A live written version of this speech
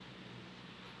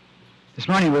This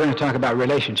morning we're going to talk about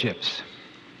relationships.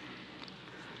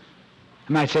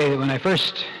 I might say that when I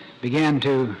first began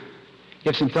to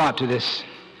give some thought to this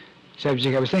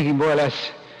subject, I was thinking more or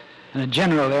less in a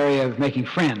general area of making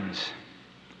friends.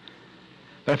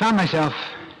 But I found myself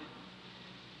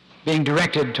being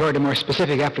directed toward a more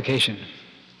specific application,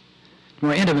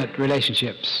 more intimate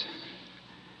relationships,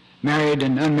 married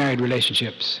and unmarried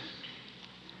relationships.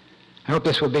 I hope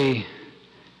this will be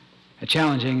a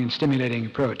challenging and stimulating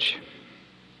approach.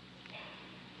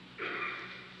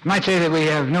 I might say that we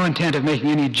have no intent of making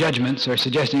any judgments or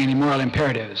suggesting any moral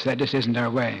imperatives. That just isn't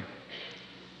our way.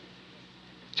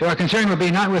 So our concern will be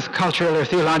not with cultural or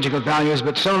theological values,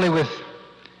 but solely with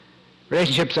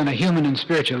relationships on a human and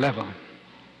spiritual level.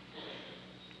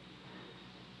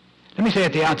 Let me say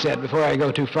at the outset, before I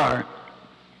go too far,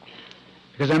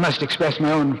 because I must express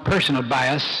my own personal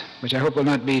bias, which I hope will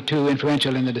not be too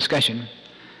influential in the discussion,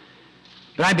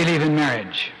 but I believe in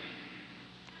marriage.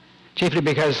 Chiefly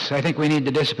because I think we need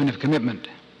the discipline of commitment.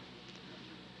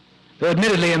 Though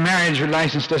admittedly a marriage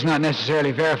license does not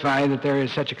necessarily verify that there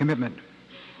is such a commitment.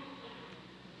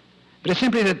 But it's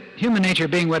simply that human nature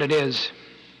being what it is,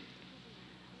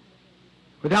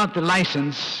 without the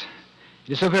license,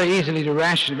 it is so very easy to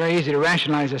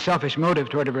rationalize a selfish motive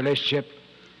toward a relationship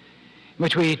in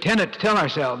which we tend to tell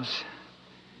ourselves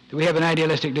that we have an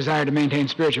idealistic desire to maintain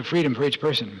spiritual freedom for each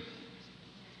person.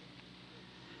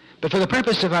 But for the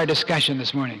purpose of our discussion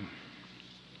this morning,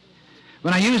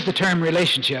 when I use the term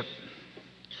relationship,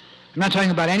 I'm not talking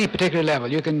about any particular level.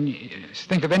 You can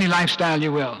think of any lifestyle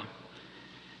you will.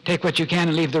 Take what you can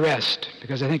and leave the rest,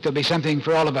 because I think there'll be something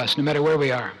for all of us, no matter where we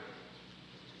are.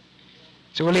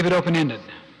 So we'll leave it open-ended.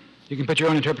 You can put your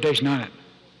own interpretation on it.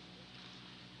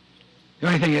 The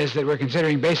only thing is that we're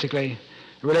considering basically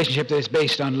a relationship that is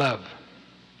based on love.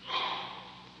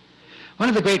 One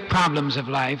of the great problems of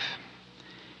life,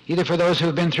 either for those who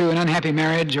have been through an unhappy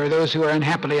marriage or those who are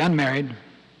unhappily unmarried,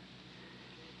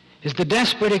 is the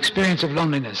desperate experience of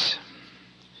loneliness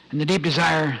and the deep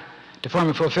desire to form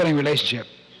a fulfilling relationship.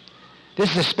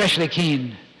 This is especially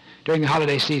keen during the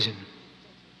holiday season.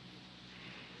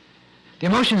 The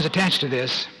emotions attached to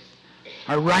this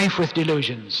are rife with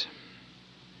delusions.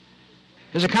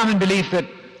 There's a common belief that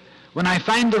when I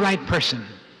find the right person,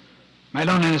 my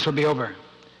loneliness will be over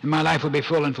and my life will be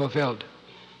full and fulfilled.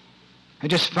 I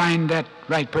just find that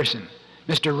right person.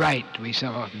 Mr. Right, we so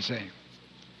often say.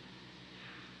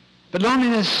 But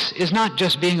loneliness is not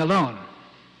just being alone.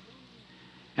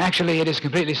 Actually, it is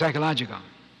completely psychological,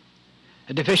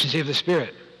 a deficiency of the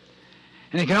spirit.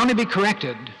 And it can only be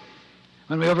corrected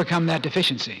when we overcome that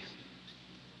deficiency.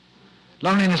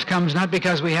 Loneliness comes not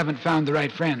because we haven't found the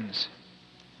right friends,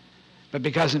 but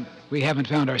because we haven't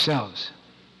found ourselves.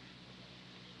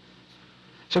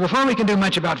 So before we can do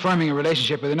much about forming a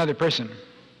relationship with another person,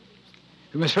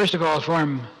 we must first of all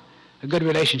form a good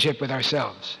relationship with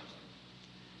ourselves.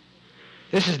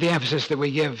 This is the emphasis that we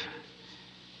give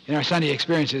in our Sunday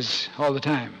experiences all the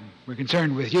time. We're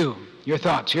concerned with you, your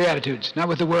thoughts, your attitudes, not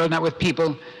with the world, not with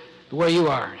people, but where you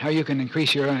are, how you can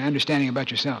increase your understanding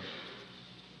about yourself.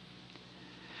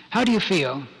 How do you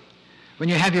feel when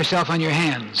you have yourself on your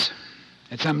hands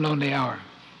at some lonely hour?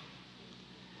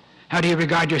 How do you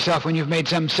regard yourself when you've made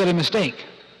some silly mistake?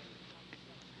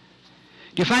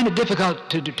 Do you find it difficult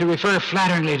to refer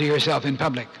flatteringly to yourself in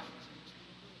public?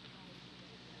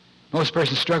 Most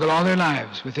persons struggle all their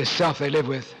lives with this self they live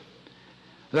with,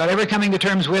 without ever coming to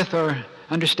terms with or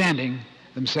understanding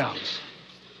themselves.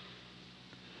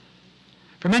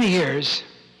 For many years,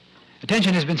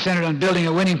 attention has been centered on building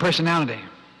a winning personality,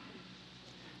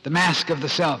 the mask of the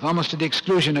self, almost to the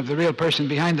exclusion of the real person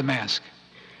behind the mask.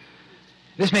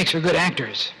 This makes for good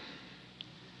actors,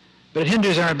 but it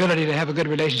hinders our ability to have a good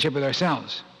relationship with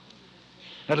ourselves,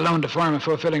 let alone to form a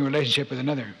fulfilling relationship with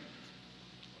another.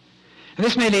 And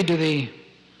this may lead to the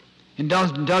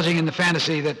indulging in the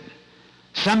fantasy that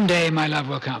someday my love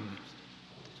will come.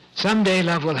 Someday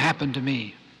love will happen to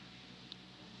me.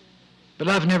 But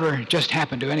love never just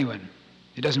happened to anyone.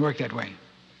 It doesn't work that way.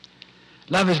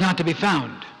 Love is not to be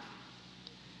found.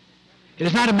 It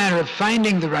is not a matter of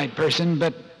finding the right person,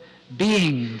 but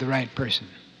being the right person.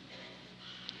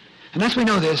 Unless we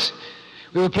know this,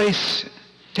 we will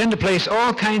tend to place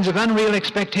all kinds of unreal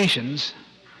expectations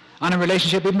on a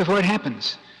relationship even before it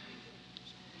happens.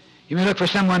 You may look for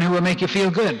someone who will make you feel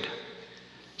good,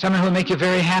 someone who will make you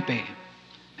very happy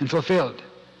and fulfilled,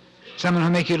 someone who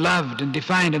will make you loved and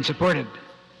defined and supported.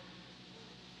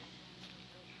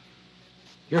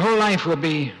 Your whole life will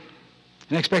be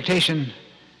an expectation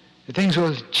that things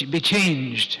will be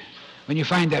changed when you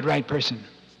find that right person.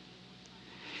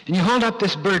 And you hold up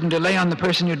this burden to lay on the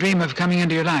person you dream of coming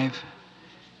into your life,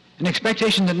 an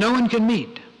expectation that no one can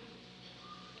meet.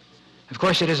 Of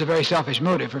course, it is a very selfish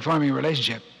motive for forming a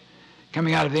relationship,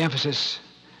 coming out of the emphasis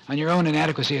on your own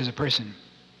inadequacy as a person.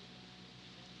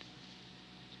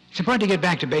 It's important to get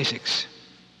back to basics.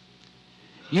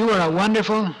 You are a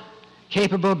wonderful,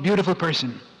 capable, beautiful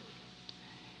person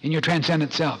in your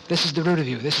transcendent self. This is the root of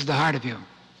you. This is the heart of you.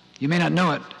 You may not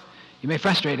know it. You may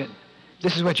frustrate it.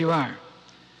 This is what you are.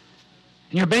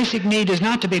 And your basic need is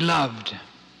not to be loved,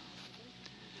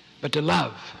 but to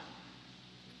love.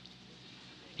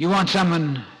 You want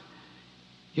someone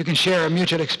you can share a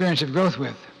mutual experience of growth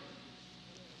with.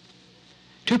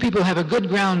 Two people have a good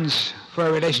grounds for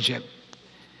a relationship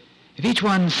if each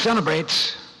one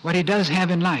celebrates what he does have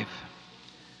in life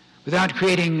without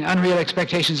creating unreal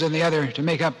expectations in the other to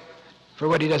make up for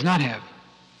what he does not have.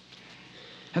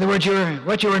 In other words,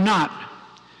 what you are not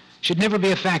should never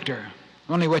be a factor,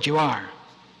 only what you are.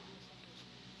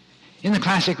 In the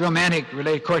classic romantic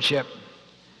related courtship,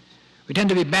 we tend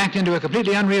to be backed into a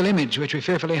completely unreal image which we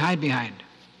fearfully hide behind.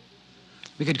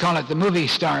 We could call it the movie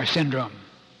star syndrome.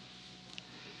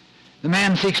 The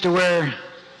man seeks to wear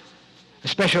a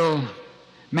special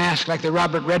mask like the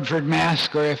Robert Redford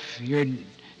mask, or if you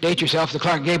date yourself, the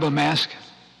Clark Gable mask.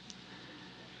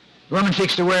 The woman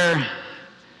seeks to wear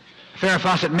a Farrah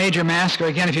Fawcett Major mask, or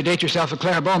again, if you date yourself, a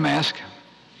Clara Bow mask.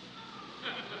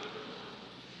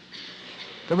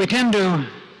 But we tend to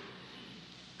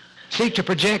seek to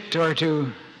project or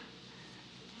to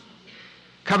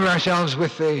cover ourselves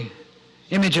with the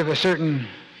image of a certain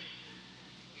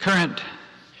current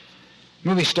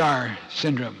movie star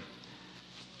syndrome.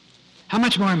 How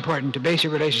much more important to base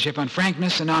your relationship on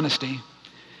frankness and honesty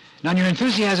and on your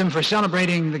enthusiasm for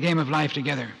celebrating the game of life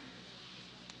together.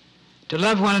 To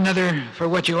love one another for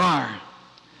what you are,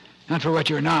 not for what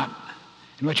you're not,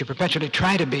 and what you perpetually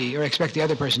try to be or expect the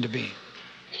other person to be.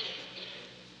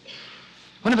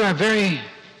 One of our very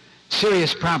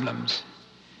serious problems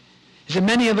is that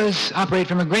many of us operate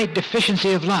from a great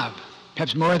deficiency of love,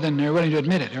 perhaps more than they're willing to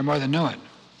admit it or more than know it.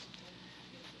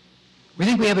 We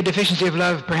think we have a deficiency of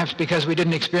love perhaps because we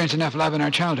didn't experience enough love in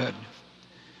our childhood.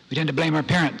 We tend to blame our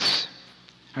parents,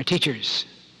 our teachers.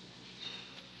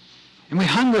 And we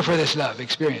hunger for this love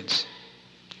experience.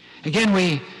 Again,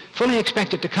 we fully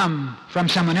expect it to come from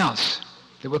someone else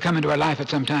that will come into our life at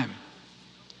some time.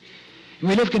 And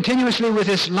we live continuously with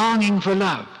this longing for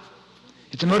love.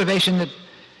 It's a motivation that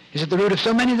is at the root of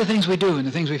so many of the things we do and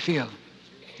the things we feel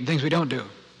and things we don't do.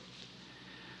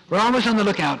 We're always on the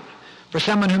lookout for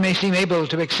someone who may seem able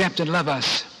to accept and love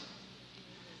us,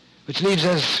 which leaves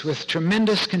us with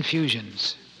tremendous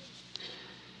confusions.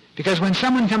 Because when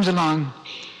someone comes along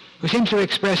who seems to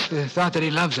express the thought that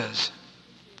he loves us,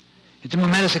 it's a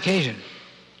momentous occasion.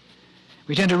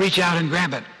 We tend to reach out and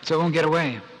grab it so it won't get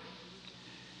away.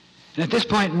 And at this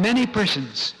point, many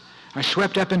persons are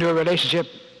swept up into a relationship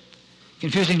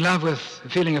confusing love with a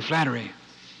feeling of flattery.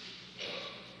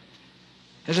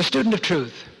 As a student of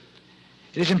truth,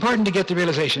 it is important to get the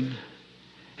realization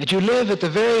that you live at the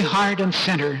very heart and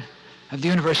center of the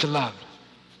universal love.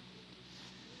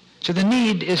 So the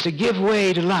need is to give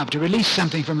way to love, to release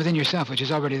something from within yourself which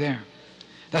is already there.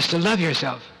 Thus to love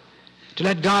yourself, to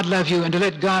let God love you, and to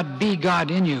let God be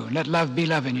God in you, and let love be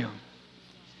love in you.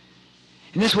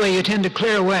 In this way you tend to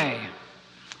clear away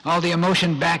all the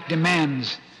emotion-backed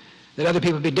demands that other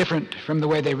people be different from the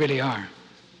way they really are,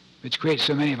 which creates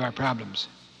so many of our problems.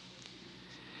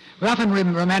 We often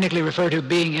romantically refer to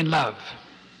being in love.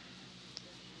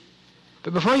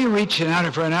 But before you reach an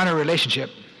outer relationship,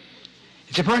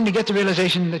 it's important to get the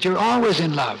realization that you're always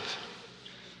in love.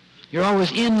 You're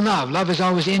always in love. Love is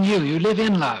always in you. You live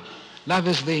in love. Love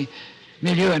is the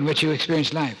milieu in which you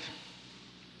experience life.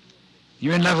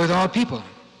 You're in love with all people.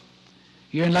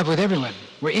 You're in love with everyone.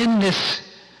 We're in this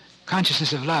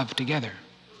consciousness of love together.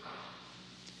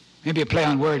 Maybe a play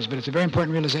on words, but it's a very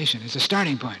important realization. It's a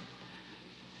starting point.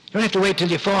 You don't have to wait till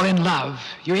you fall in love.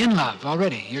 You're in love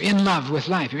already. You're in love with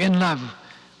life. You're in love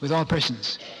with all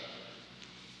persons.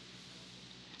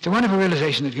 It's a wonderful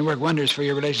realization that can work wonders for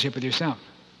your relationship with yourself.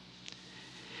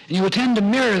 And you will tend to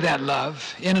mirror that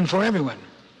love in and for everyone.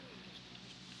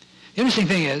 The interesting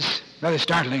thing is, rather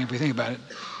startling if we think about it,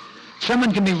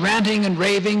 someone can be ranting and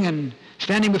raving and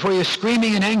standing before you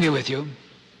screaming and angry with you,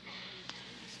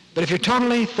 but if you're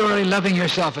totally, thoroughly loving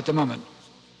yourself at the moment,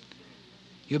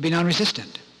 you'll be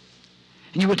non-resistant.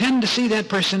 And you will tend to see that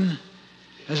person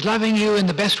as loving you in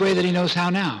the best way that he knows how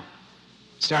now,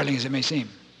 startling as it may seem.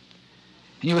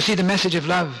 And you will see the message of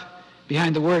love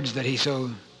behind the words that he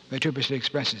so vituperaously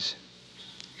expresses.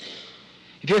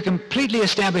 If you're completely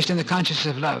established in the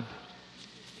consciousness of love,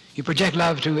 you project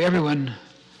love to everyone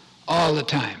all the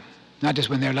time, not just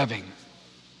when they're loving.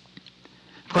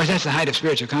 Of course, that's the height of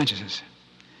spiritual consciousness.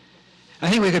 I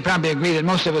think we could probably agree that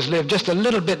most of us live just a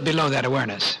little bit below that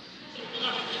awareness.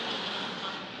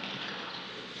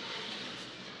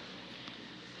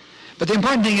 But the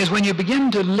important thing is when you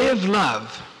begin to live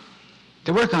love,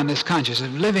 to work on this consciousness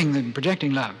of living and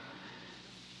projecting love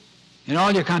in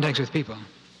all your contacts with people,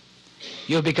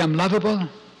 you'll become lovable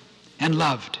and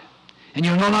loved. And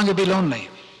you'll no longer be lonely.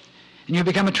 And you'll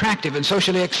become attractive and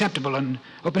socially acceptable and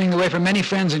opening the way for many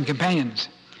friends and companions.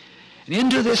 And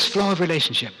into this flow of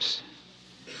relationships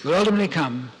will ultimately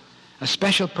come a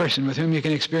special person with whom you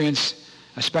can experience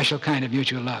a special kind of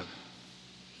mutual love.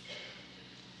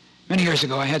 Many years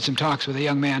ago, I had some talks with a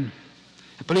young man,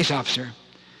 a police officer,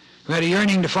 who had a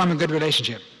yearning to form a good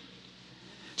relationship.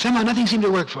 Somehow nothing seemed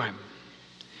to work for him.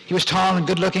 He was tall and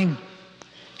good-looking,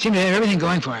 seemed to have everything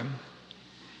going for him.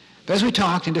 But as we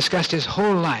talked and discussed his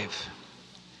whole life,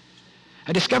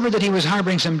 I discovered that he was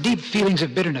harboring some deep feelings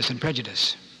of bitterness and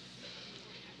prejudice,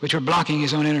 which were blocking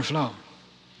his own inner flow.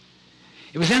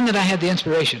 It was then that I had the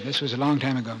inspiration, this was a long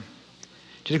time ago,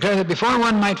 to declare that before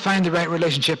one might find the right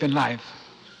relationship in life,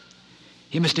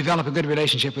 he must develop a good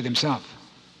relationship with himself.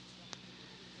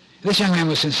 This young man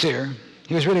was sincere.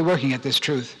 He was really working at this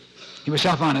truth. He was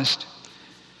self-honest.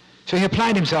 So he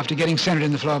applied himself to getting centered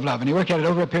in the flow of love, and he worked at it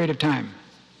over a period of time.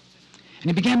 And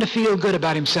he began to feel good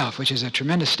about himself, which is a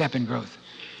tremendous step in growth.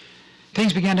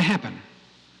 Things began to happen.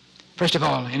 First of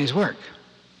all, in his work.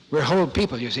 We're whole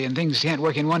people, you see, and things can't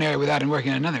work in one area without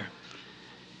working in another.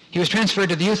 He was transferred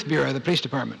to the youth bureau of the police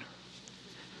department,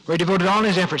 where he devoted all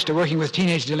his efforts to working with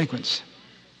teenage delinquents.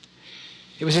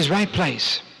 It was his right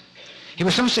place. He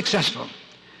was so successful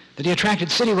that he attracted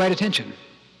citywide attention.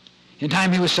 In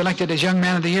time, he was selected as Young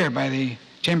Man of the Year by the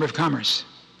Chamber of Commerce.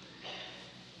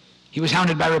 He was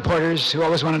hounded by reporters who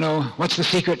always want to know, what's the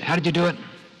secret? How did you do it?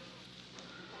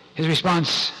 His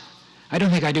response, I don't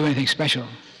think I do anything special.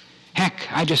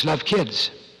 Heck, I just love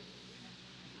kids.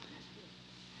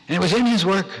 And it was in his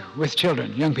work with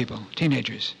children, young people,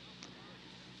 teenagers,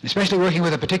 especially working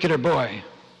with a particular boy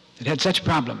that had such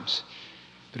problems,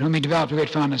 but whom he developed a great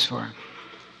fondness for.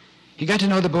 He got to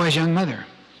know the boy's young mother,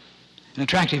 an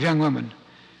attractive young woman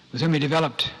with whom he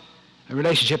developed a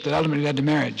relationship that ultimately led to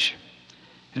marriage,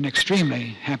 an extremely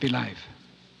happy life.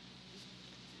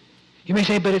 You may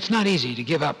say, but it's not easy to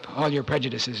give up all your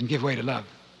prejudices and give way to love.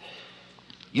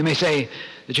 You may say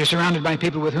that you're surrounded by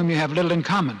people with whom you have little in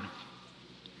common,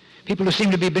 people who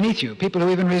seem to be beneath you, people who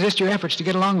even resist your efforts to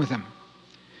get along with them.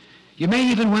 You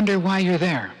may even wonder why you're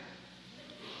there,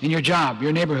 in your job,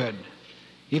 your neighborhood,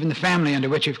 even the family under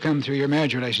which you've come through your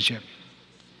marriage relationship.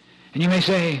 And you may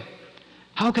say,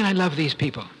 how can I love these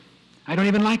people? I don't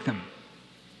even like them.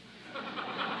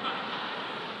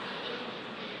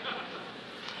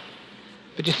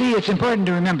 But you see, it's important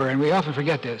to remember, and we often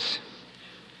forget this,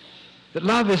 that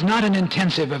love is not an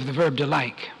intensive of the verb to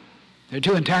like. They're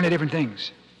two entirely different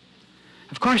things.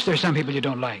 Of course, there are some people you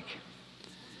don't like.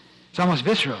 It's almost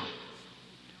visceral.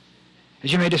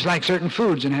 As you may dislike certain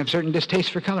foods and have certain distastes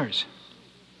for colors.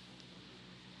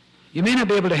 You may not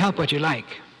be able to help what you like,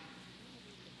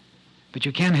 but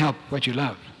you can help what you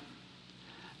love.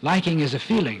 Liking is a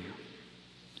feeling.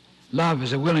 Love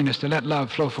is a willingness to let love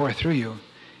flow forth through you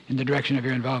in the direction of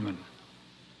your involvement.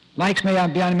 Likes may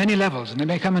be on many levels, and they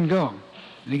may come and go.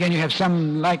 And again, you have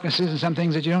some likenesses and some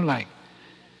things that you don't like.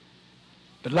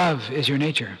 But love is your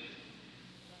nature.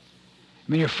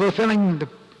 When you're fulfilling the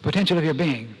potential of your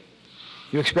being,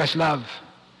 you express love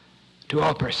to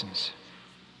all persons.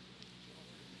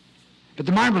 But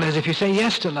the marvel is, if you say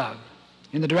yes to love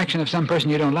in the direction of some person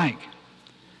you don't like,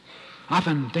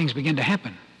 often things begin to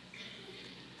happen.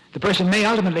 The person may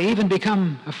ultimately even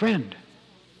become a friend.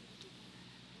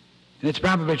 And it's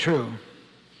probably true,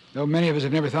 though many of us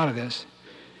have never thought of this,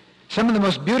 some of the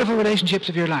most beautiful relationships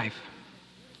of your life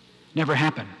never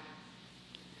happen,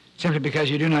 simply because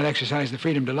you do not exercise the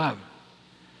freedom to love,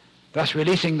 thus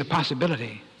releasing the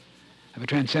possibility of a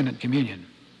transcendent communion.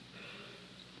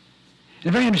 And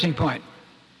a very interesting point,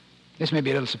 this may be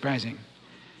a little surprising,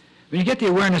 when you get the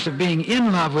awareness of being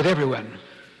in love with everyone,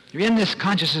 you're in this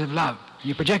consciousness of love, and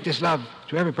you project this love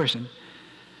to every person,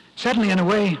 suddenly in a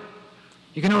way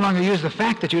you can no longer use the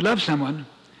fact that you love someone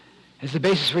as the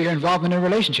basis for your involvement in a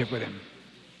relationship with him,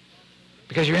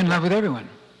 because you're in love with everyone.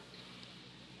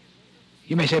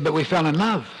 You may say, but we fell in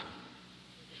love.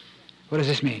 What does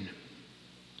this mean?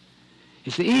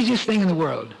 It's the easiest thing in the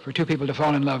world for two people to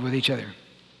fall in love with each other.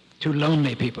 Two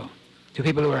lonely people. Two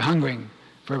people who are hungering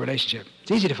for a relationship.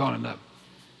 It's easy to fall in love.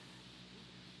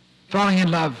 Falling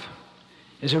in love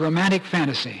is a romantic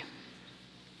fantasy.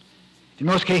 In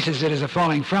most cases, it is a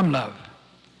falling from love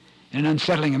in an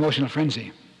unsettling emotional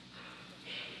frenzy.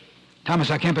 Thomas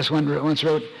à Kempis once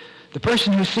wrote, "The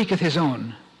person who seeketh his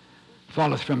own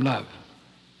falleth from love."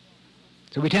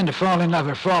 So we tend to fall in love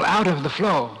or fall out of the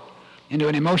flow into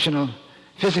an emotional,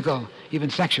 physical, even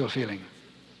sexual feeling.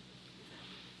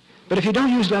 But if you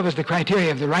don't use love as the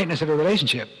criteria of the rightness of a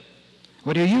relationship,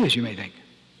 what do you use, you may think?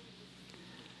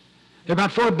 There are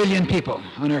about 4 billion people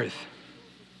on earth.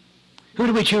 Who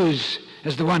do we choose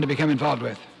as the one to become involved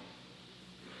with?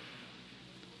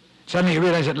 Suddenly you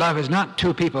realize that love is not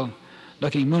two people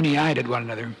looking moony-eyed at one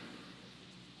another,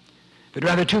 but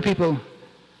rather two people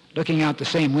looking out the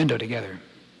same window together.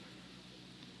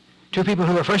 Two people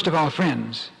who are first of all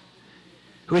friends,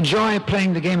 who enjoy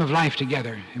playing the game of life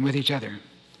together and with each other,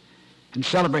 and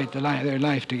celebrate their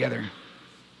life together.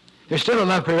 There's still a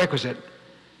love prerequisite,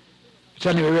 but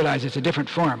suddenly we realize it's a different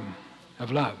form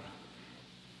of love.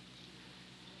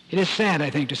 It is sad, I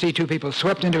think, to see two people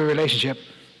swept into a relationship,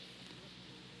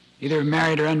 either a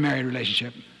married or unmarried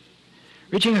relationship,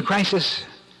 reaching a crisis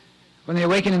when they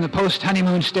awaken in the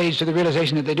post-honeymoon stage to the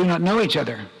realization that they do not know each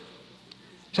other.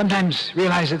 Sometimes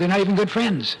realize that they're not even good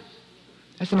friends.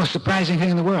 That's the most surprising thing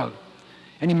in the world.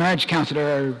 Any marriage counselor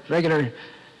or regular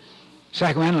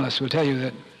psychoanalyst will tell you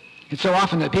that it's so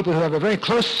often that people who have a very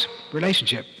close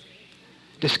relationship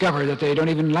discover that they don't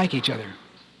even like each other.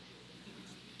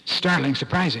 Startling,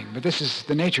 surprising, but this is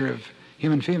the nature of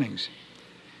human feelings.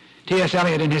 T.S.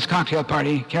 Eliot in his Cocktail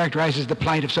Party characterizes the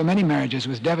plight of so many marriages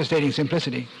with devastating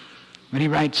simplicity when he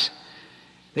writes,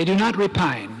 "They do not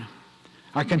repine,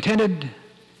 are contented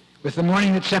with the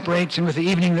morning that separates and with the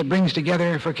evening that brings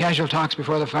together for casual talks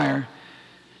before the fire,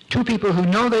 two people who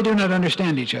know they do not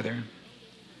understand each other,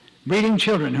 breeding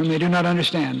children whom they do not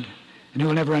understand and who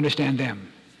will never understand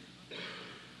them."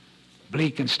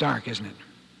 Bleak and stark, isn't it?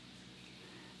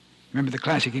 Remember the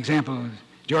classic example of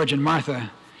George and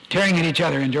Martha tearing at each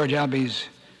other in George Albee's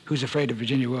Who's Afraid of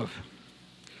Virginia Woolf?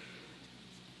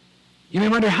 You may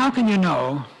wonder, how can you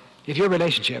know if your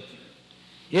relationship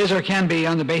is or can be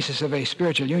on the basis of a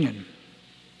spiritual union?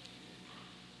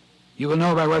 You will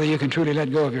know by whether you can truly let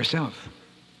go of yourself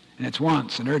and its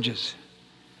wants and urges.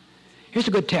 Here's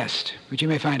a good test, which you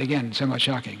may find, again, somewhat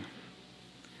shocking.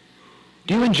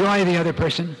 Do you enjoy the other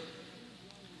person,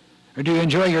 or do you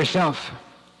enjoy yourself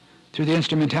through the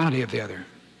instrumentality of the other?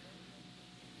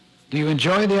 Do you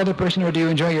enjoy the other person, or do you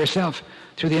enjoy yourself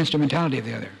through the instrumentality of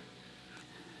the other?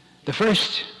 The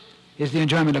first is the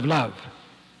enjoyment of love.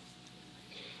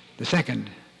 The second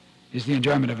is the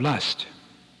enjoyment of lust.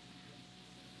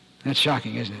 That's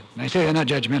shocking, isn't it? And I say that not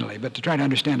judgmentally, but to try to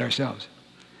understand ourselves.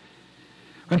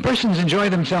 When persons enjoy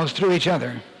themselves through each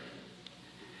other,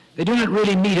 they do not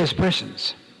really meet as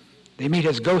persons. They meet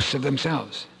as ghosts of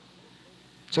themselves.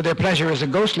 So their pleasure is a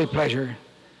ghostly pleasure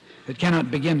that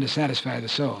cannot begin to satisfy the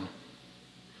soul.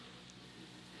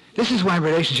 This is why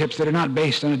relationships that are not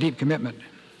based on a deep commitment,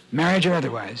 marriage or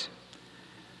otherwise,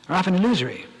 are often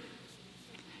illusory.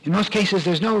 In most cases,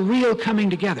 there's no real coming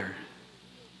together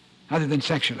other than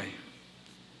sexually.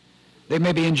 They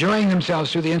may be enjoying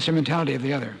themselves through the instrumentality of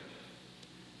the other.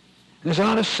 There's a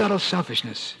lot of subtle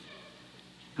selfishness,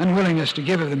 unwillingness to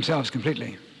give of themselves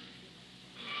completely.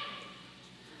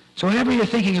 So whenever you're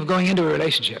thinking of going into a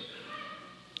relationship,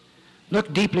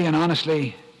 look deeply and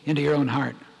honestly into your own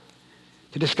heart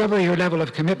to discover your level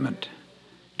of commitment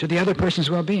to the other person's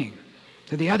well-being,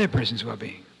 to the other person's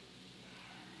well-being.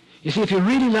 You see, if you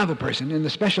really love a person in the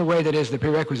special way that is the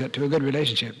prerequisite to a good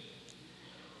relationship,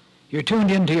 you're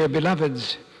tuned into your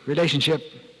beloved's relationship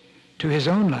to his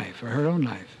own life or her own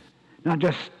life, not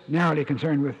just narrowly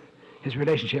concerned with his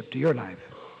relationship to your life.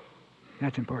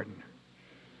 That's important.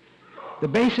 The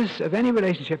basis of any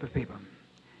relationship of people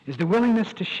is the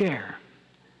willingness to share,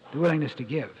 the willingness to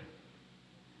give.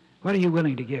 What are you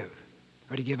willing to give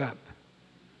or to give up?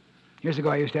 Years ago,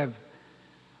 I used to have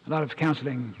a lot of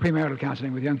counseling, premarital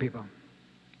counseling with young people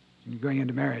going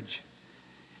into marriage.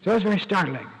 So it was very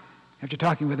startling, after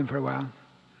talking with them for a while,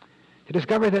 to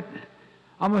discover that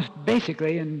almost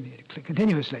basically and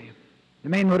continuously, the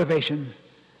main motivation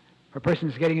for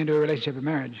persons getting into a relationship of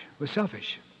marriage was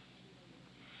selfish.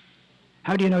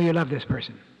 How do you know you love this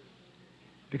person?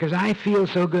 Because I feel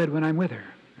so good when I'm with her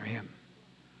or him.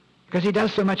 Because he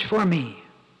does so much for me.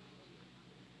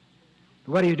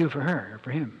 But what do you do for her or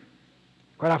for him?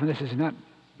 Quite often this is not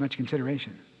much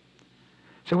consideration.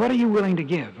 So what are you willing to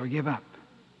give or give up?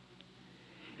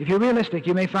 If you're realistic,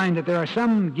 you may find that there are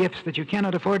some gifts that you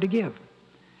cannot afford to give.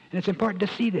 And it's important to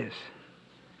see this.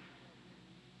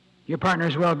 Your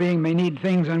partner's well-being may need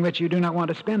things on which you do not want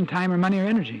to spend time or money or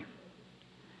energy.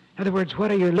 In other words,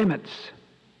 what are your limits?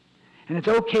 And it's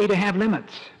okay to have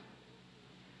limits.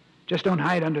 Just don't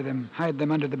hide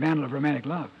them under the mantle of romantic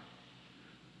love.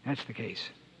 That's the case.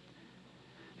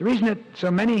 The reason that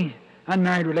so many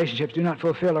unmarried relationships do not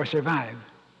fulfill or survive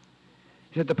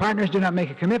is that the partners do not make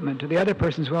a commitment to the other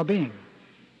person's well-being,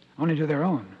 only to their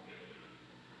own.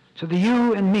 So the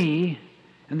you and me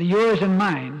and the yours and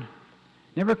mine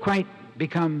never quite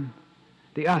become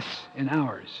the us and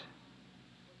ours.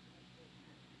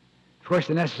 Of course,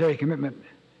 the necessary commitment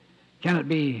cannot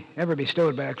be ever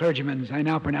bestowed by a clergyman's "I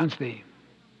now pronounce thee."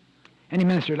 Any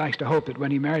minister likes to hope that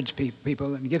when he marries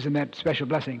people and gives them that special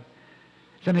blessing,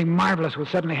 something marvelous will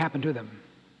suddenly happen to them.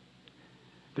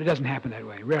 But it doesn't happen that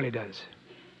way. It rarely does.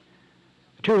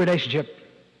 A true relationship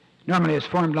normally is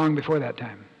formed long before that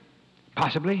time.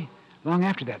 Possibly long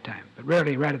after that time, but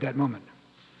rarely right at that moment.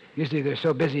 Usually they're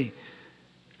so busy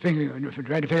trying to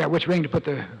figure out which finger to put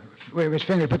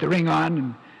the ring on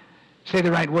and say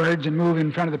the right words and move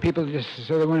in front of the people just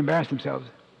so they won't embarrass themselves.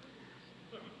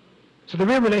 So the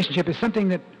real relationship is something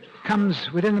that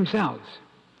comes within themselves,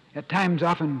 at times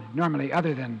often normally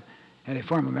other than at a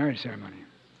formal marriage ceremony.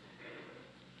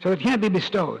 So it can't be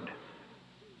bestowed.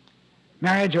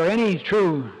 Marriage or any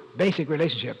true basic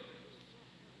relationship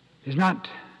is not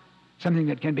something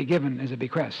that can be given as a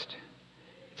bequest.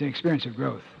 It's an experience of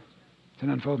growth. It's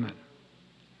an unfoldment.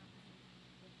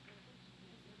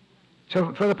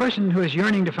 So for the person who is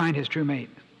yearning to find his true mate,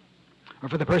 or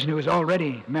for the person who is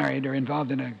already married or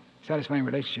involved in a satisfying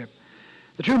relationship,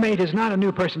 the true mate is not a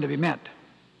new person to be met,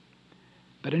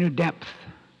 but a new depth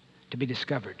to be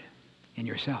discovered in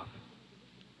yourself.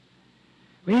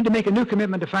 We need to make a new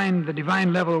commitment to find the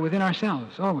divine level within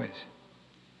ourselves, always.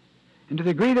 And to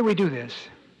the degree that we do this,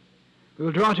 we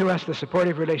will draw to us the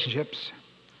supportive relationships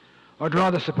or draw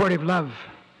the supportive love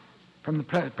from the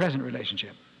present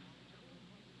relationship.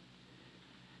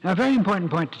 Now, a very important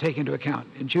point to take into account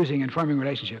in choosing and forming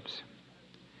relationships,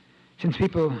 since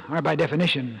people are by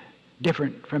definition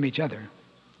different from each other,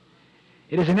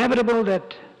 it is inevitable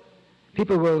that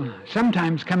people will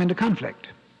sometimes come into conflict.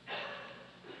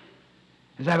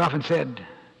 As I've often said,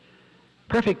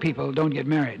 perfect people don't get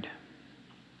married.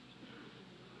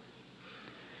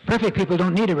 Perfect people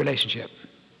don't need a relationship.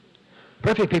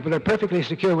 Perfect people are perfectly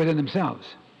secure within themselves.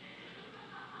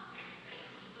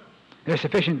 They're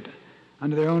sufficient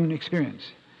under their own experience.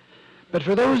 But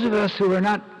for those of us who are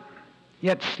not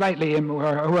yet slightly,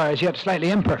 or who are as yet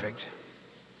slightly imperfect,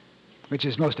 which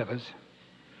is most of us,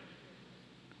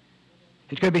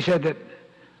 it could be said that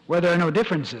where there are no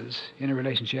differences in a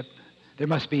relationship, there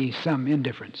must be some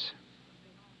indifference.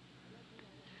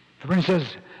 If a person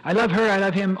says, I love her, I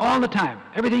love him all the time.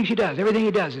 Everything she does, everything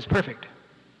he does is perfect.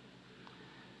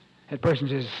 That person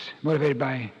is motivated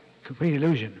by complete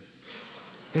illusion.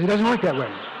 Because it doesn't work that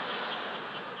way.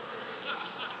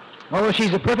 Oh,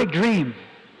 she's a perfect dream.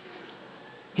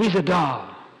 He's a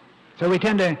doll. So we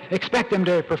tend to expect them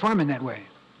to perform in that way.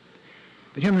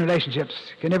 But human relationships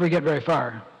can never get very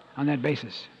far on that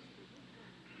basis.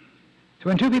 So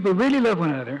when two people really love one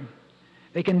another,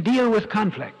 they can deal with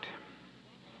conflict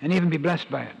and even be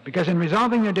blessed by it, because in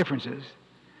resolving their differences,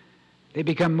 they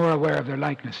become more aware of their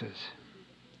likenesses.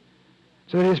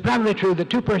 So it is probably true that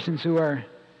two persons who are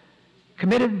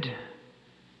committed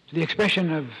to the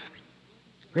expression of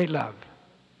great love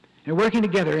and working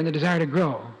together in the desire to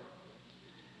grow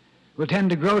will tend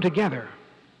to grow together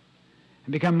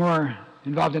and become more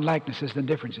involved in likenesses than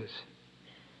differences.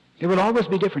 There will always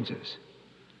be differences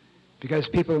because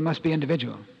people must be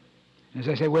individual. As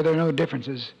I say, where there are no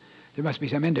differences, there must be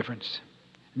some indifference,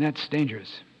 and that's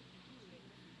dangerous.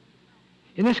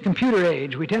 In this computer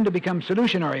age, we tend to become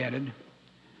solution-oriented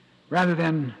rather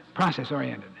than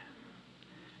process-oriented.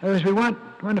 In other words, we want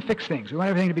to fix things. We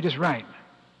want everything to be just right.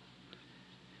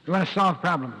 We want to solve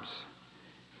problems,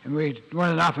 and we more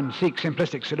than often seek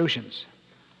simplistic solutions.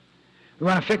 We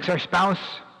want to fix our spouse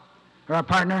or our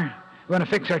partner. We want to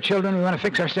fix our children. We want to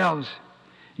fix ourselves.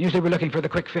 Usually we're looking for the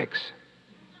quick fix.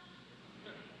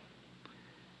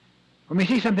 When we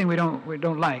see something we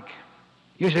don't like,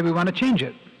 usually we want to change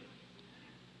it.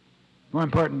 More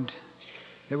important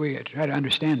that we try to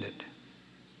understand it.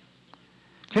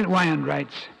 Clint Wyand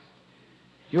writes,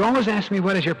 you always ask me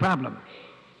what is your problem,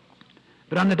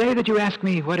 but on the day that you ask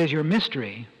me what is your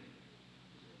mystery,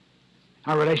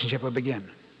 our relationship will begin.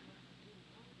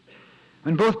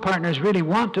 When both partners really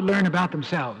want to learn about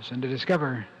themselves and to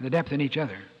discover the depth in each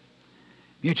other,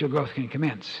 mutual growth can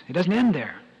commence. It doesn't end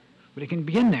there, but it can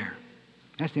begin there.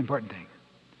 That's the important thing.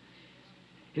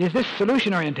 It is this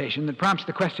solution orientation that prompts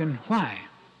the question, why?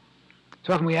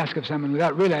 So often we ask of someone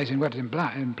without realizing what's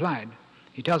implied.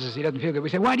 He tells us he doesn't feel good. We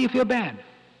say, why do you feel bad?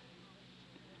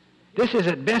 This is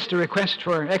at best a request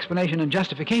for explanation and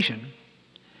justification,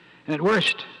 and at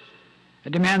worst,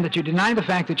 a demand that you deny the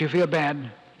fact that you feel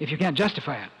bad if you can't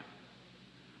justify it.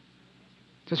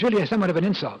 So it's really somewhat of an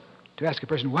insult to ask a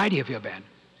person, why do you feel bad?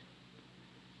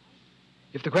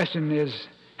 If the question is,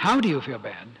 how do you feel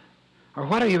bad? Or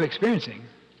what are you experiencing?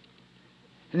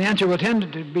 And the answer will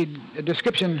tend to be a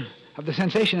description of the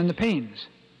sensation and the pains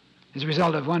as a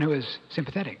result of one who is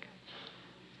sympathetic.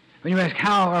 When you ask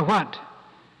how or what,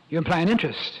 you imply an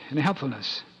interest and a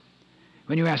helpfulness.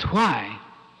 When you ask why,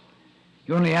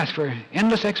 you only ask for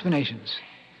endless explanations,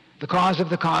 the cause of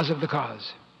the cause of the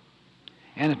cause,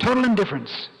 and a total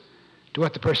indifference to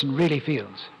what the person really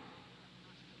feels.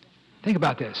 Think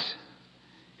about this.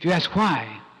 If you ask why,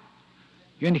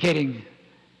 you're indicating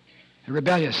a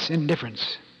rebellious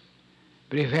indifference.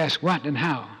 But if you ask what and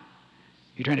how,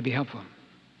 you're trying to be helpful.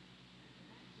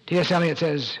 T.S. Eliot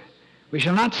says, "We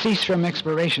shall not cease from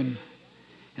exploration,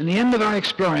 and the end of our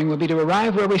exploring will be to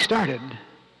arrive where we started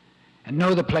and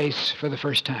know the place for the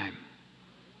first time."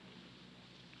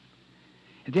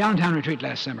 At the Allentown retreat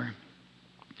last summer,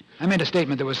 I made a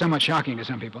statement that was somewhat shocking to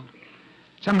some people.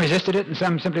 Some resisted it, and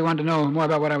some simply wanted to know more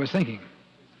about what I was thinking.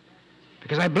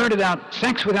 Because I blurted out,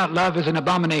 sex without love is an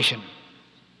abomination.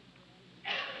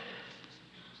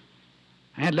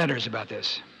 I had letters about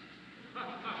this.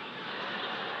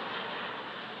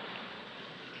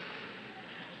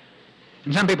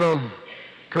 And some people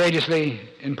courageously,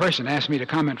 in person, asked me to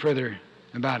comment further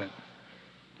about it.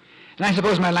 And I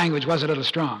suppose my language was a little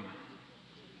strong.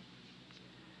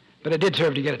 But it did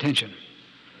serve to get attention.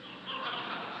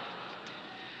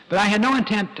 But I had no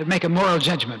intent to make a moral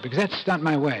judgment, because that's not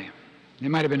my way.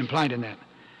 It might have been implied in that.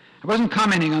 I wasn't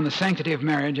commenting on the sanctity of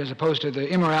marriage as opposed to the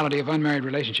immorality of unmarried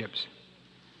relationships.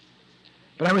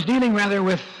 But I was dealing rather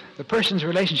with the person's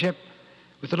relationship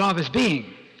with the law of his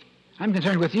being. I'm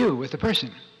concerned with you, with the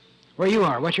person, where you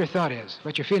are, what your thought is,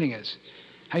 what your feeling is,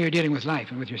 how you're dealing with life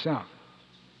and with yourself.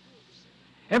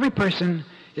 Every person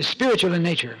is spiritual in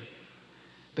nature,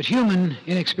 but human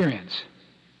in experience.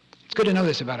 It's good to know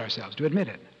this about ourselves, to admit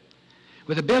it,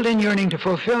 with a built-in yearning to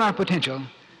fulfill our potential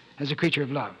as a creature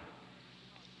of love.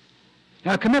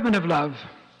 Now, a commitment of love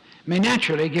may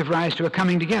naturally give rise to a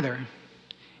coming together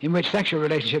in which sexual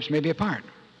relationships may be a part.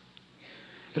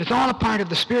 But it's all a part of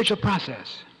the spiritual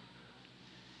process.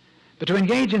 But to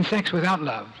engage in sex without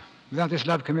love, without this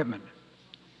love commitment,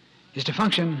 is to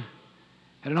function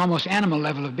at an almost animal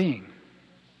level of being.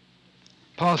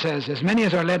 Paul says, "As many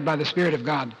as are led by the Spirit of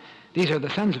God, these are the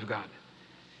sons of God."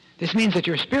 This means that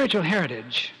your spiritual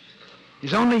heritage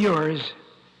is only yours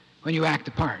when you act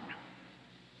the part.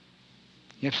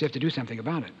 You have to do something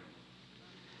about it.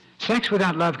 Sex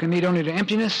without love can lead only to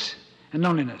emptiness and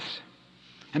loneliness.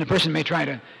 And a person may try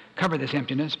to cover this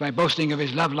emptiness by boasting of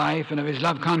his love life and of his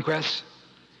love conquests.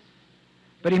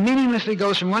 But he meaninglessly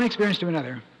goes from one experience to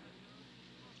another,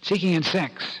 seeking in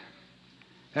sex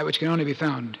that which can only be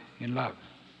found in love.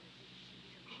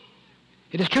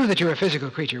 It is true that you're a physical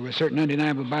creature with certain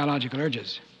undeniable biological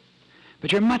urges,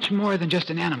 but you're much more than just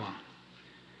an animal.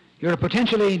 You're a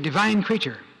potentially divine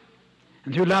creature,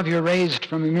 and through love you're raised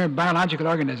from a mere biological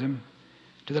organism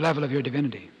to the level of your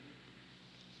divinity.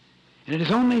 And it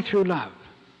is only through love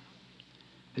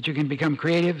that you can become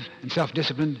creative and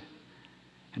self-disciplined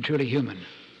and truly human.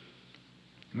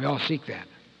 And we all seek that.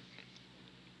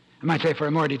 I might say, for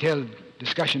a more detailed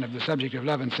discussion of the subject of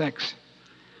love and sex,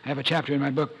 I have a chapter in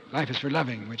my book, Life is for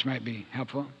Loving, which might be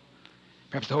helpful.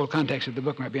 Perhaps the whole context of the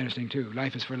book might be interesting too.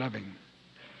 Life is for loving.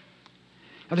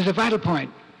 Now, there's a vital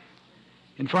point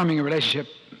in forming a relationship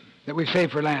that we've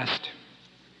saved for last,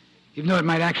 even though it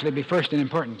might actually be first in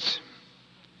importance.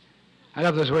 I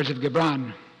love those words of Gibran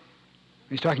when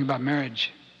he's talking about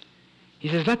marriage. He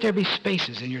says, "Let there be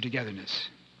spaces in your togetherness."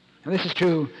 Now, this is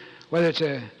true whether it's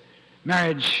a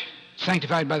marriage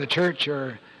sanctified by the church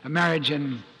or a marriage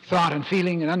in thought and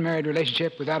feeling, an unmarried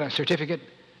relationship without a certificate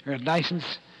or a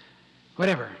license,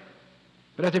 whatever.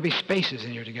 But let there be spaces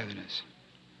in your togetherness.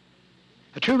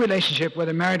 A true relationship,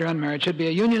 whether married or unmarried, should be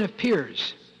a union of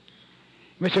peers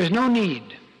in which there is no need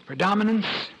for dominance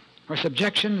or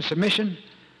subjection, submission,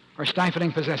 or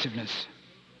stifling possessiveness.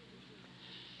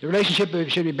 The relationship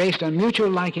should be based on mutual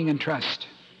liking and trust,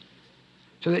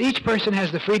 so that each person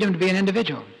has the freedom to be an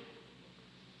individual,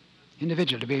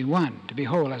 to be one, to be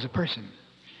whole as a person.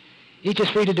 Each is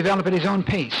free to develop at his own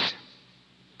pace,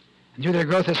 and through their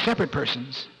growth as separate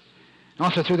persons, and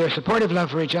also through their supportive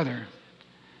love for each other,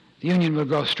 the union will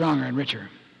grow stronger and richer.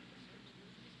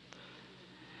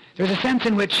 There's a sense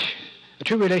in which a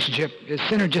true relationship is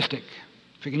synergistic,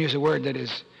 if we can use a word that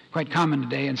is quite common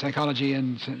today in psychology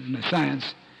and in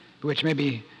science, which may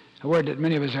be a word that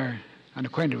many of us are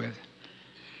unacquainted with.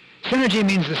 Synergy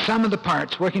means the sum of the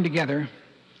parts working together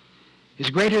is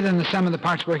greater than the sum of the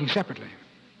parts working separately.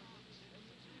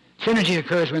 Synergy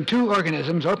occurs when two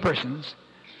organisms or persons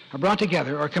are brought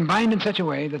together or combined in such a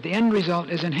way that the end result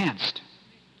is enhanced.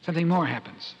 Something more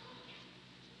happens.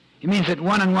 It means that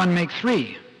 1 and 1 make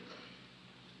 3,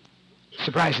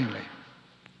 surprisingly.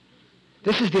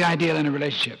 This is the ideal in a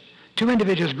relationship. Two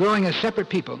individuals growing as separate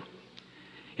people,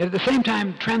 yet at the same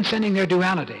time transcending their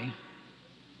duality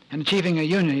and achieving a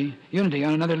unity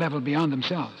on another level beyond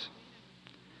themselves.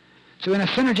 So in a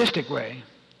synergistic way,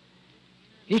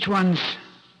 each one's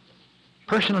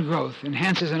personal growth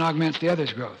enhances and augments the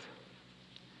other's growth.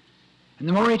 And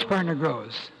the more each partner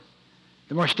grows,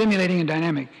 the more stimulating and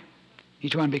dynamic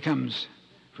each one becomes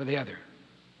for the other.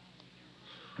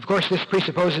 Of course, this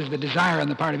presupposes the desire on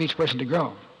the part of each person to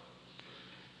grow.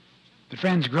 But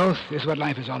friends, growth is what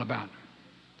life is all about.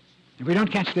 If we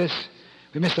don't catch this,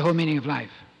 we miss the whole meaning of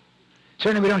life.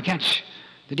 Certainly we don't catch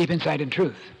the deep insight and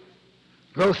truth.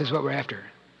 Growth is what we're after.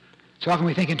 So often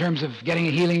we think in terms of getting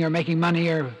a healing or making money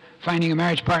or finding a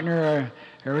marriage partner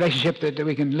or a relationship that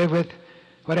we can live with,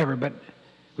 whatever, but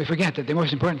we forget that the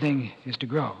most important thing is to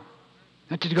grow.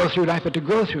 Not just to go through life, but to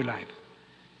grow through life.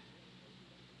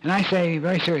 And I say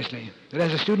very seriously that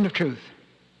as a student of truth,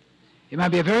 it might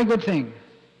be a very good thing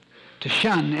to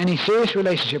shun any serious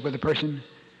relationship with a person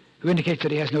who indicates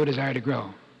that he has no desire to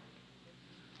grow.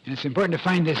 And it's important to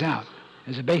find this out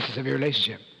as a basis of your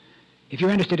relationship. If you're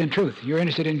interested in truth, you're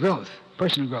interested in growth,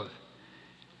 personal growth.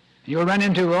 You'll run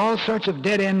into all sorts of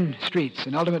dead-end streets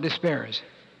and ultimate despairs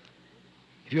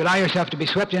if you allow yourself to be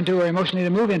swept into or emotionally to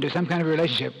move into some kind of a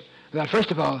relationship without first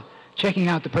of all checking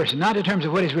out the person, not in terms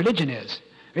of what his religion is,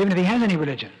 or even if he has any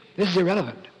religion. This is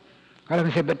irrelevant. Quite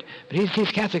often say, but he's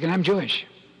Catholic and I'm Jewish.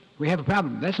 We have a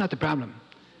problem. That's not the problem.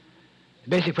 The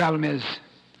basic problem is,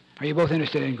 are you both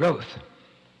interested in growth?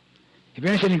 If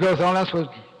you're interested in growth, all else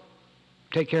will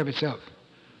take care of itself,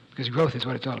 because growth is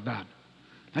what it's all about.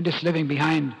 Not just living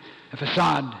behind a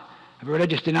facade of a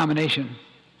religious denomination,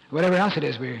 whatever else it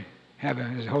is we have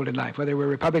as a hold in life, whether we're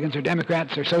Republicans or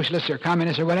Democrats or socialists or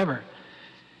communists or whatever.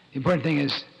 The important thing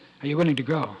is, are you willing to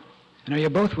grow? And are you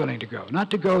both willing to grow?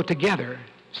 Not to grow together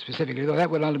specifically, though that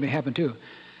will ultimately happen too,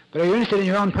 but are you interested in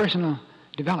your own personal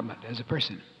development as a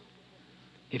person?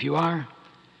 If you are,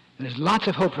 then there's lots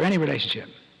of hope for any relationship.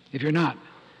 If you're not,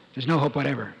 there's no hope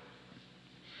whatever.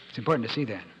 It's important to see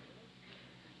that.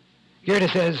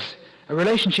 Goethe says, a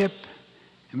relationship,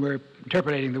 and we're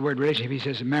interpreting the word relationship, he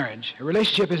says marriage. A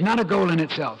relationship is not a goal in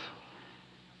itself,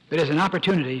 but is an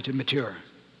opportunity to mature.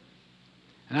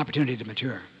 An opportunity to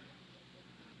mature.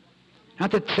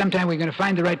 Not that sometime we're going to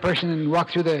find the right person and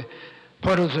walk through the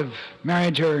portals of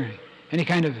marriage or any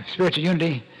kind of spiritual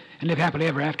unity and live happily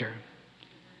ever after.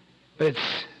 But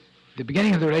it's the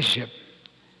beginning of the relationship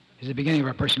is the beginning of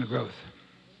our personal growth.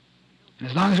 And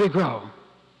as long as we grow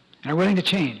and are willing to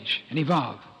change and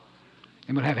evolve,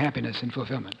 then we'll have happiness and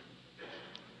fulfillment.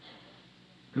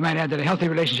 We might add that a healthy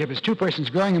relationship is two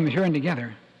persons growing and maturing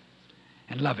together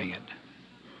and loving it.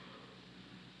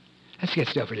 Let's get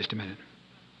still for just a minute.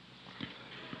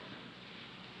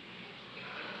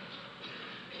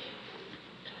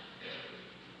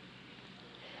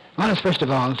 I want us, first of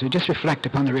all, to just reflect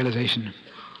upon the realization of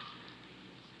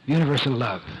universal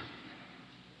love.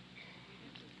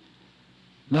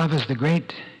 Love is the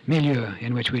great milieu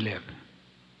in which we live.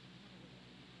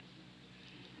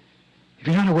 If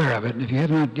you're not aware of it, if you have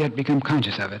not yet become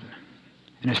conscious of it,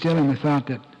 and are still in the thought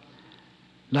that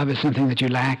love is something that you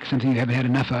lack, something you haven't had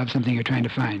enough of, something you're trying to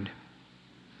find,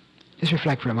 just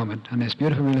reflect for a moment on this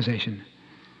beautiful realization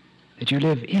that you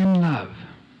live in love,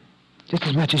 just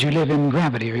as much as you live in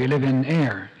gravity or you live in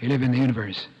air, you live in the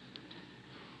universe.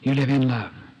 You live in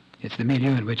love. It's the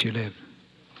milieu in which you live.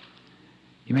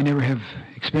 You may never have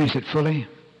experienced it fully.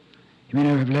 You may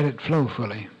never have let it flow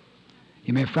fully.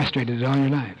 You may have frustrated it all your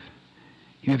life.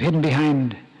 You have hidden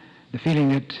behind the feeling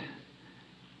that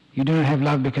you do not have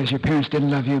love because your parents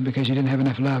didn't love you, because you didn't have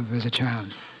enough love as a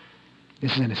child.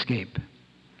 This is an escape.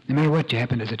 No matter what you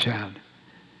happened as a child,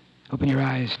 open your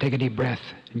eyes, take a deep breath,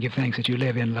 and give thanks that you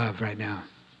live in love right now.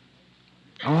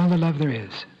 All the love there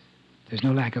is. There's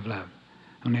no lack of love,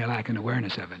 only a lack in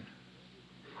awareness of it.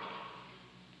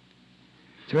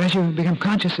 So as you become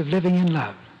conscious of living in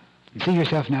love, and see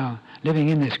yourself now living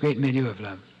in this great milieu of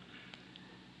love,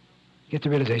 get the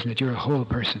realization that you're a whole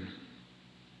person.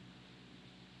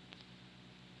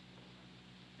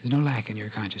 There's no lack in your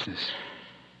consciousness.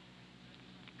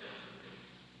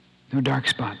 No dark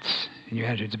spots in your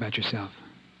attitudes about yourself.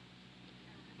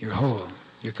 You're whole,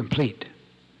 you're complete,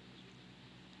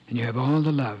 and you have all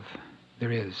the love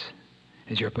there is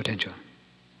as your potential.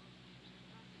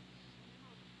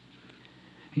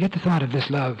 You get the thought of this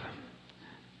love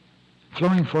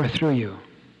flowing forth through you,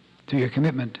 through your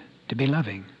commitment to be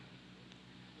loving,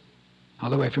 all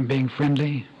the way from being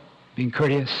friendly being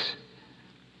courteous,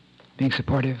 being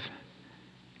supportive,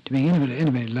 to being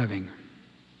intimately loving.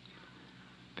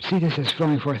 But see this as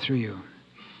flowing forth through you,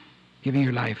 giving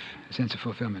your life a sense of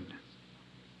fulfillment.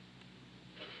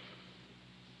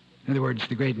 In other words,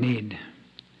 the great need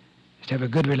is to have a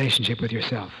good relationship with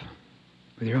yourself,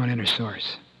 with your own inner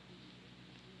source.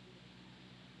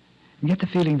 And get the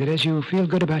feeling that as you feel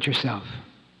good about yourself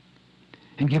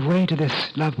and give way to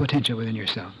this love potential within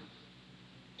yourself,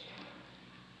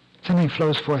 something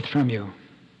flows forth from you,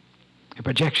 a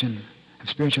projection of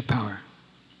spiritual power.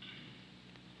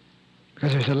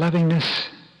 Because there's a lovingness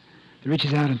that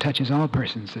reaches out and touches all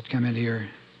persons that come into your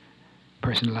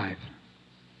personal life.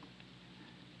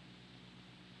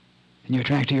 And you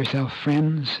attract to yourself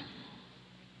friends,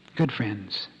 good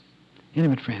friends,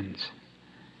 intimate friends,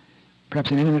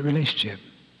 perhaps an intimate relationship,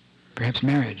 perhaps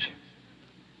marriage.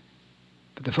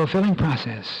 But the fulfilling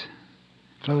process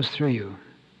flows through you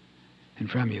and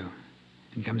from you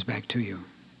and comes back to you.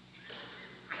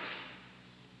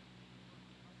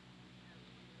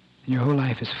 And your whole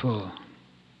life is full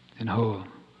and whole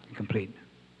and complete.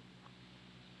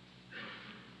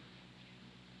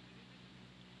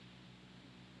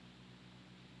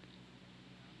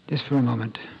 Just for a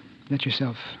moment, let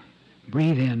yourself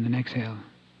breathe in and exhale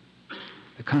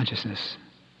the consciousness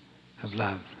of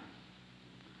love.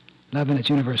 Love in its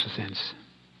universal sense.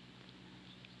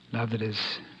 Love that is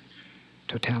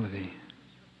totality,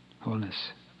 wholeness.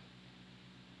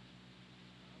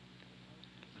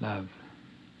 Love,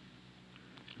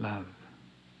 love,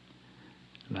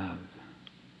 love.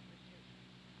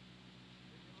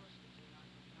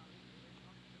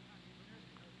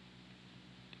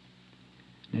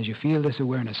 And as you feel this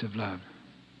awareness of love,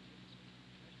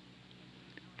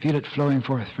 feel it flowing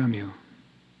forth from you,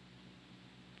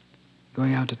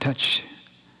 going out to touch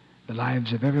the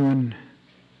lives of everyone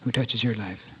who touches your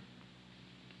life.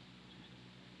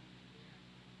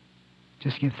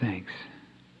 Just give thanks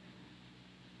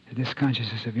that this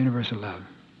consciousness of universal love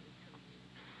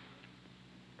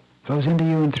flows into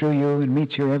you and through you and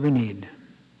meets your every need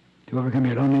to overcome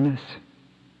your loneliness,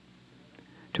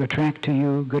 to attract to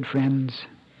you good friends,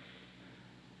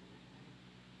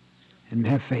 and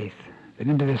have faith that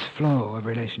into this flow of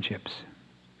relationships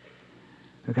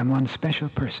become one special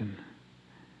person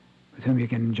with whom you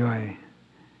can enjoy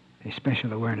a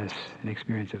special awareness and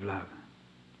experience of love.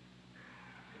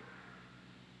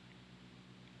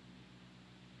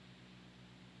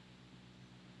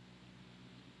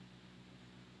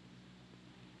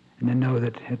 And then know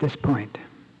that at this point,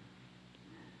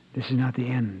 this is not the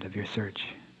end of your search,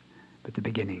 but the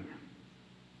beginning.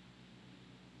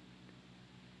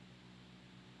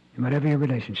 In whatever your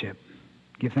relationship,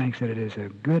 give thanks that it is a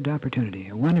good opportunity,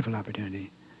 a wonderful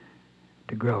opportunity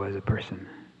to grow as a person,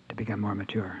 to become more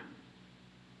mature.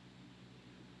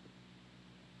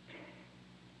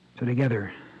 So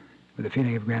together, with a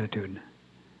feeling of gratitude,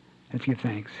 let's give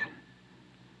thanks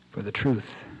for the truth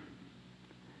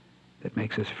that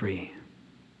makes us free.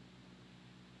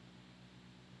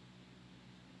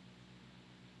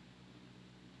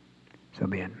 So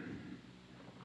be it.